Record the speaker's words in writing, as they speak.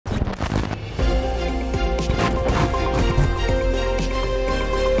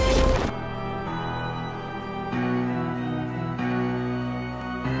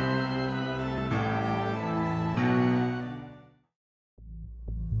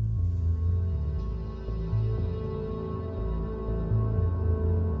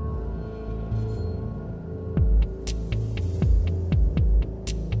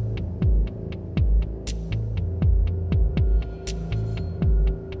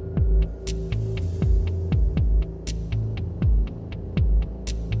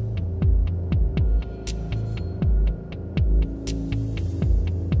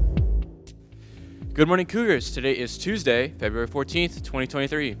Good morning, Cougars. Today is Tuesday, February 14th,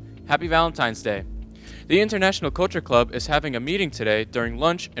 2023. Happy Valentine's Day. The International Culture Club is having a meeting today during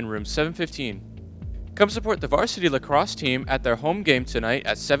lunch in room 715. Come support the varsity lacrosse team at their home game tonight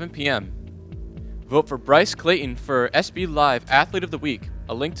at 7 p.m. Vote for Bryce Clayton for SB Live Athlete of the Week.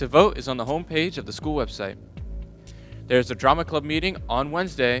 A link to vote is on the homepage of the school website. There's a drama club meeting on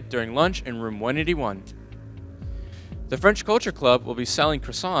Wednesday during lunch in room 181. The French Culture Club will be selling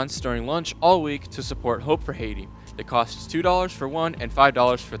croissants during lunch all week to support Hope for Haiti. The cost is $2 for one and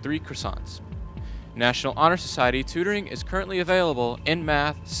 $5 for 3 croissants. National Honor Society tutoring is currently available in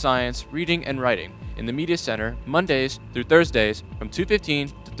math, science, reading, and writing in the Media Center Mondays through Thursdays from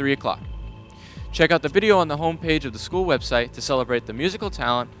 2:15 to 3 o'clock. Check out the video on the homepage of the school website to celebrate the musical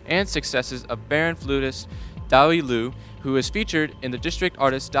talent and successes of Baron flutist Daoi Liu, who is featured in the District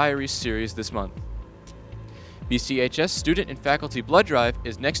Artist Diaries series this month. BCHS Student and Faculty Blood Drive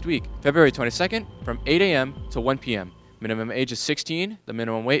is next week, February 22nd, from 8 a.m. to 1 p.m. Minimum age is 16, the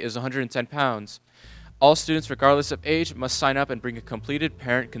minimum weight is 110 pounds. All students, regardless of age, must sign up and bring a completed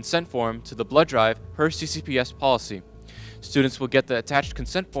parent consent form to the blood drive per CCPS policy. Students will get the attached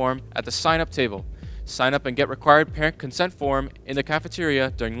consent form at the sign-up table. Sign up and get required parent consent form in the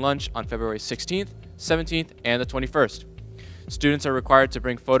cafeteria during lunch on February 16th, 17th, and the 21st. Students are required to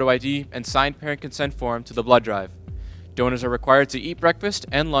bring photo ID and signed parent consent form to the blood drive. Donors are required to eat breakfast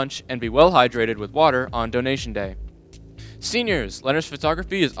and lunch and be well hydrated with water on donation day. Seniors, Leonard's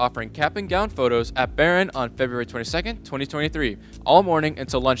Photography is offering cap and gown photos at Barron on February 22nd, 2023, all morning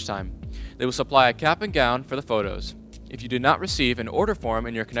until lunchtime. They will supply a cap and gown for the photos. If you did not receive an order form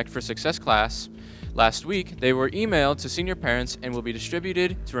in your Connect for Success class last week, they were emailed to senior parents and will be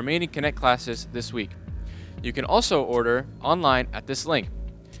distributed to remaining Connect classes this week. You can also order online at this link.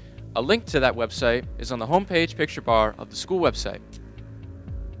 A link to that website is on the homepage picture bar of the school website.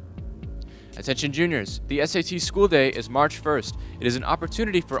 Attention juniors, the SAT school day is March 1st. It is an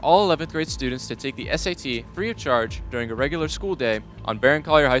opportunity for all 11th grade students to take the SAT free of charge during a regular school day on Barron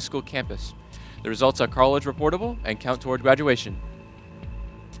Collier High School campus. The results are college reportable and count toward graduation.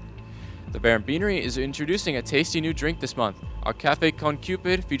 The Barron Beanery is introducing a tasty new drink this month. Our Cafe Con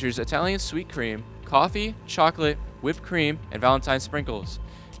Cupid features Italian sweet cream, coffee, chocolate, whipped cream, and Valentine sprinkles.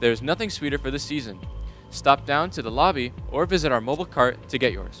 There is nothing sweeter for this season. Stop down to the lobby or visit our mobile cart to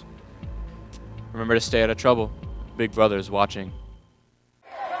get yours. Remember to stay out of trouble. Big Brother is watching.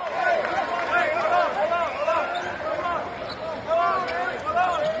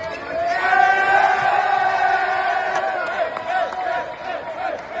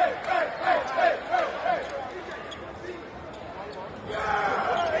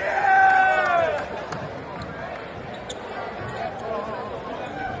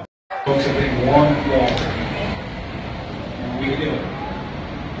 Folks, I think one wall. We can do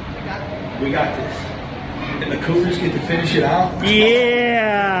it. We got this. And the Cougars get to finish it out?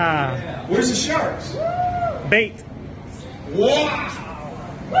 Yeah! Where's the Sharks? Bait. Wow!